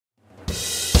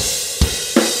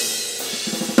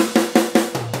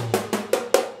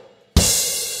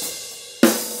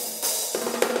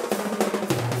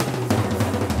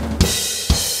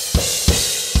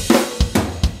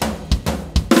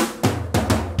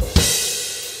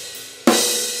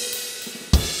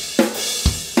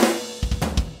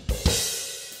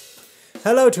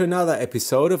Hello to another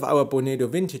episode of our Bonedo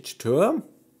Vintage Tour.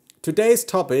 Today's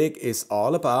topic is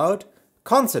all about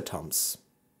concert toms.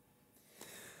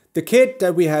 The kit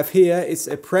that we have here is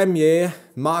a Premier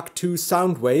Mark II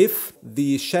Soundwave.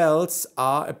 The shells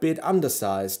are a bit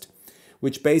undersized,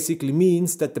 which basically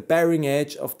means that the bearing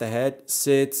edge of the head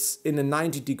sits in a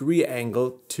 90-degree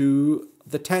angle to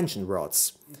the tension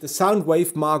rods. The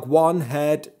Soundwave Mark I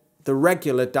had the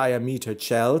regular diameter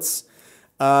shells.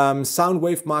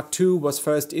 Soundwave Mark II was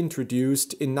first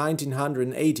introduced in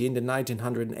 1980 in the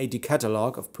 1980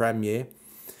 catalog of Premier.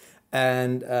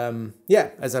 And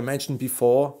as I mentioned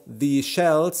before, the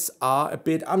shells are a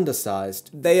bit undersized.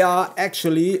 They are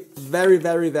actually very,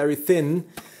 very, very thin.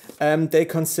 They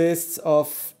consist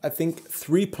of, I think,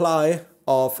 3 ply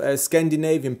of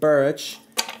Scandinavian birch.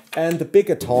 And the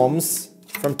bigger toms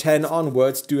from 10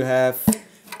 onwards do have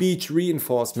beech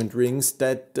reinforcement rings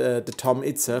that the tom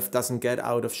itself doesn't get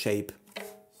out of shape.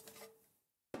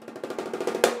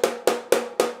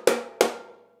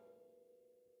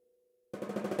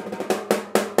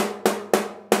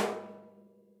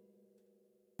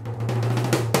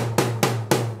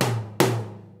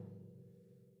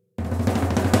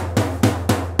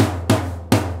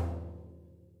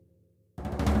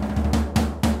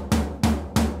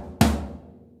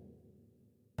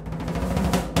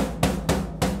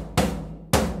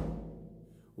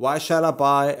 Why shall I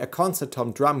buy a concert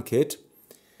tom drum kit?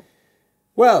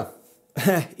 Well,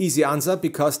 easy answer,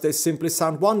 because they simply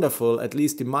sound wonderful, at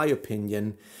least in my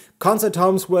opinion. Concert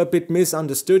toms were a bit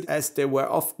misunderstood as they were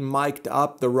often mic'd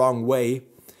up the wrong way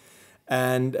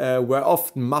and were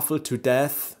often muffled to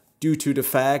death due to the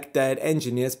fact that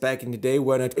engineers back in the day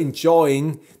were not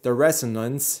enjoying the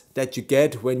resonance that you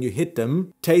get when you hit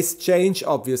them. Tastes change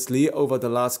obviously over the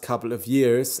last couple of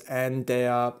years, and they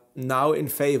are now in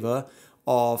favor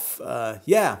of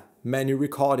many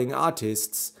recording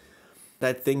artists.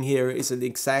 That thing here is an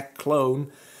exact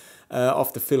clone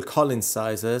of the Phil Collins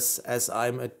sizes, as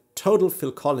I'm a total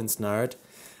Phil Collins nerd,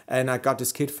 and I got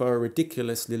this kit for a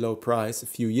ridiculously low price a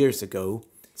few years ago.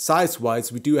 Size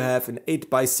wise, we do have an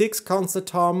 8x6 concert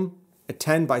tom, a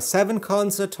 10x7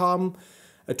 concert tom,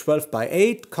 a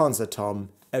 12x8 concert tom,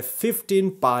 a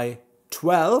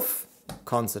 15x12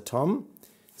 concert tom,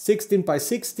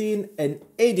 16x16 and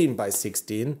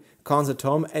 18x16 concert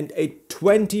tom, and a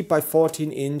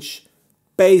 20x14 inch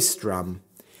bass drum.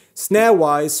 Snare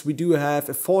wise, we do have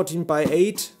a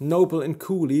 14x8 Noble &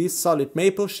 Cooley solid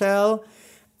maple shell,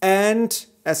 and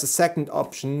as a second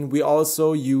option we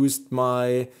also used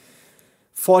my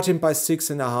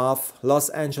 14x6.5 Los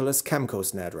Angeles Camco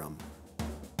snare drum.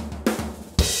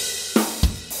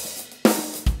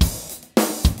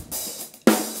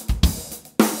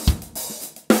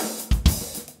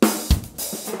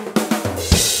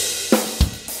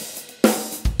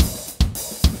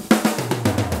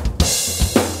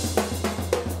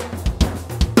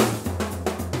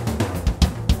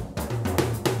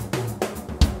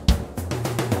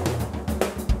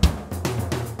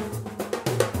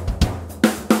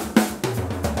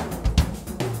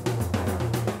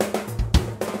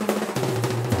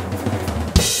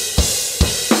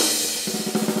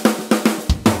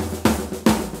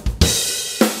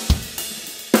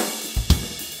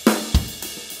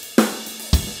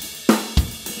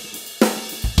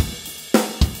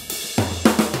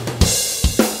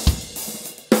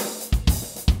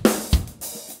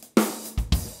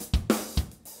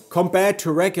 Compared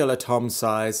to regular tom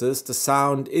sizes, the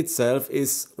sound itself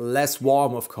is less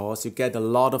warm, of course. You get a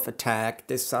lot of attack.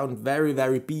 They sound very,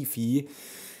 very beefy.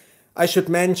 I should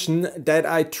mention that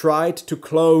I tried to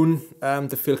clone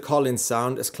the Phil Collins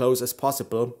sound as close as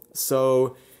possible.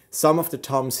 So some of the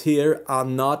toms here are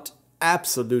not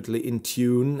absolutely in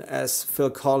tune, as Phil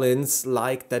Collins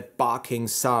liked that barking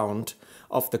sound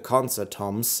of the concert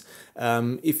toms.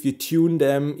 If you tune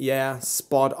them,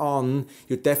 spot on,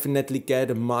 you definitely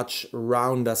get a much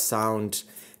rounder sound.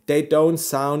 They don't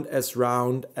sound as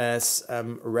round as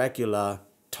regular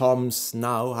toms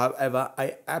now. However,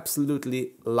 I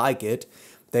absolutely like it.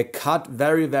 They cut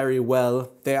very, very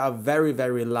well. They are very,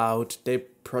 very loud. They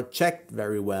project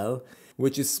very well,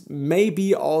 which is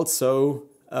maybe also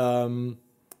the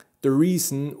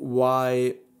reason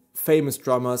why famous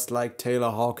drummers like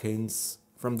Taylor Hawkins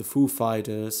from the Foo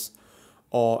Fighters,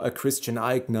 or a Christian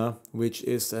Eigner, which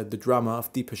is the drummer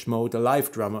of Depeche Mode, the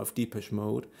live drummer of Depeche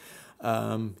Mode,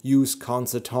 use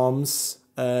concert toms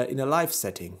in a live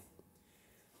setting.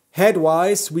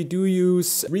 Head-wise, we do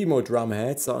use Remo drum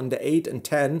heads. So on the 8 and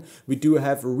 10, we do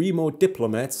have Remo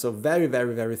Diplomats, so very,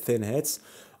 very, very thin heads.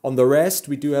 On the rest,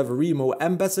 we do have Remo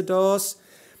Ambassadors.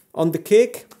 On the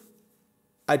kick,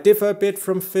 I differ a bit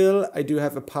from Phil. I do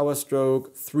have a Power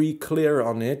Stroke 3 Clear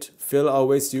on it. Phil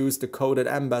always used the coded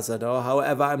Ambassador.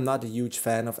 However, I'm not a huge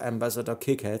fan of Ambassador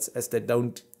kickheads, as they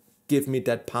don't give me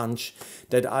that punch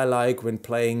that I like when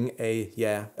playing a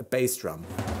bass drum.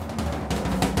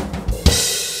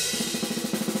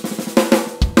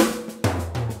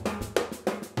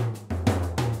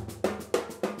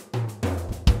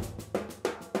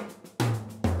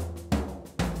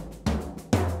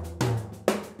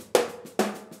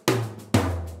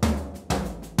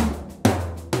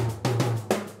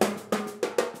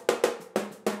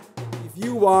 If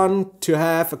you want to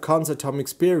have a concert tom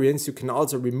experience, you can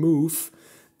also remove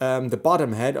the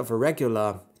bottom head of a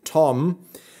regular tom.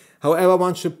 However,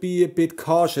 one should be a bit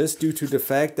cautious due to the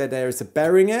fact that there is a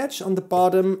bearing edge on the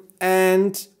bottom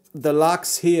and the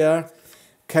lugs here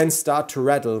can start to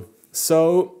rattle.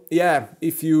 So yeah,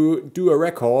 if you do a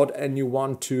record and you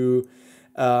want to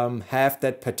have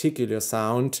that particular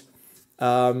sound,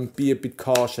 be a bit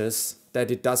cautious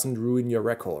that it doesn't ruin your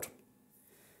record.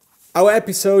 Our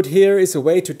episode here is a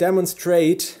way to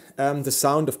demonstrate the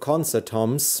sound of concert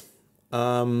toms.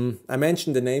 I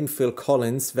mentioned the name Phil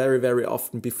Collins very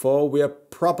often before. We are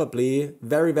probably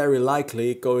very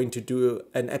likely going to do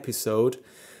an episode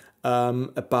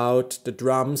about the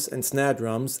drums and snare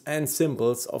drums and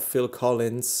cymbals of Phil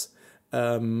Collins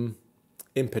in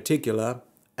particular,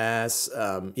 as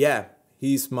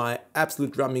he's my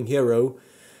absolute drumming hero,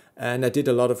 and I did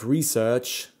a lot of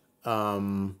research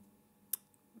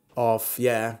of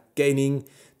gaining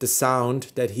the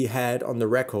sound that he had on the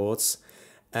records,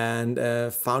 and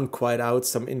found quite out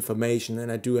some information,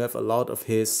 and I do have a lot of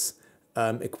his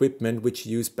equipment which he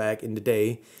used back in the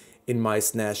day in my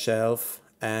snare shelf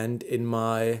and in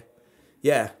my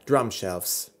drum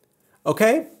shelves.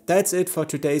 Okay, that's it for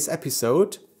today's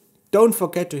episode. Don't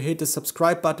forget to hit the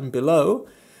subscribe button below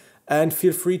and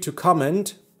feel free to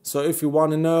comment. So if you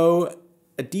want to know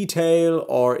a detail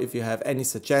or if you have any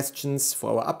suggestions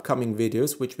for our upcoming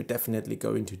videos, which we're definitely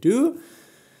going to do,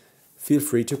 feel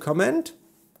free to comment.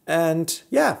 And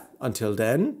until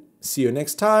then, see you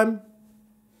next time.